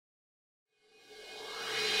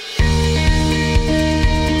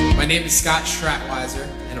name is Schratwieser,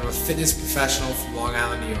 and I'm a fitness professional from Long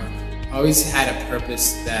Island, New York. I always had a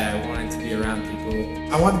purpose that I wanted to be around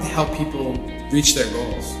people. I wanted to help people reach their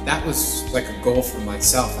goals. That was like a goal for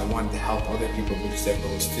myself. I wanted to help other people reach their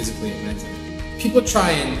goals physically and mentally. People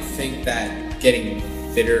try and think that getting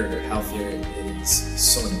fitter or healthier is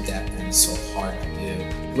so in-depth and so hard to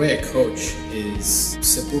do. The way I coach is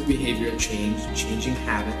simple behavioral change, changing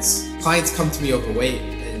habits. Clients come to me overweight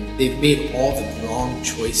and they've made all the wrong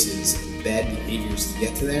choices and bad behaviors to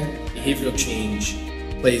get to there. Behavioral change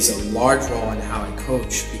plays a large role in how I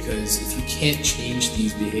coach, because if you can't change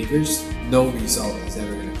these behaviors, no result is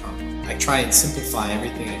ever going to come. I try and simplify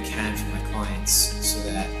everything I can for my clients so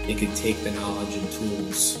that they can take the knowledge and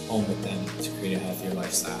tools home with them to create a healthier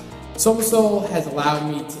lifestyle. Soul has allowed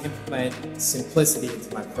me to implement simplicity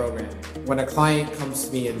into my program. When a client comes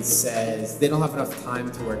to me and says they don't have enough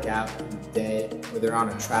time to work out in the day, or they're on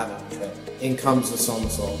a traveling trip, in comes the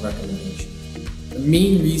Soul recommendation. The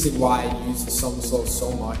main reason why I use the Soul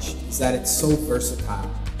so much is that it's so versatile.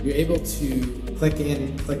 You're able to click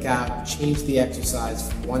in, click out, change the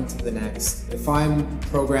exercise from one to the next. If I'm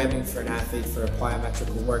programming for an athlete for a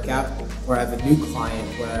plyometrical workout, or I have a new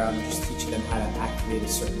client where I'm just teaching them how to activate a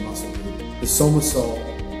certain muscle group, the Soul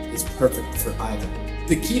is perfect for either.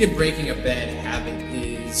 The key to breaking a bad habit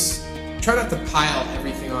is try not to pile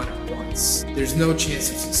everything on at once. There's no chance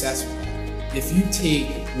of success with that. If you take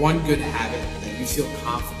one good habit that you feel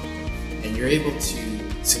confident in, and you're able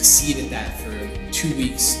to succeed at that for 2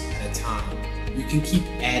 weeks at a time, you can keep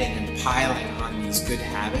adding and piling on these good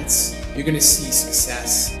habits. You're going to see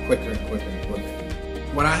success quicker and quicker and quicker.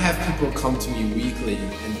 When I have people come to me weekly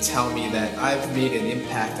and tell me that I've made an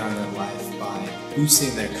impact on their life by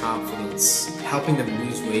boosting their confidence, helping them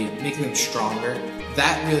lose weight, making them stronger,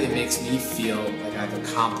 that really makes me feel like I've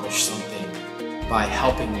accomplished something by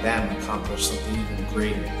helping them accomplish something even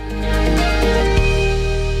greater.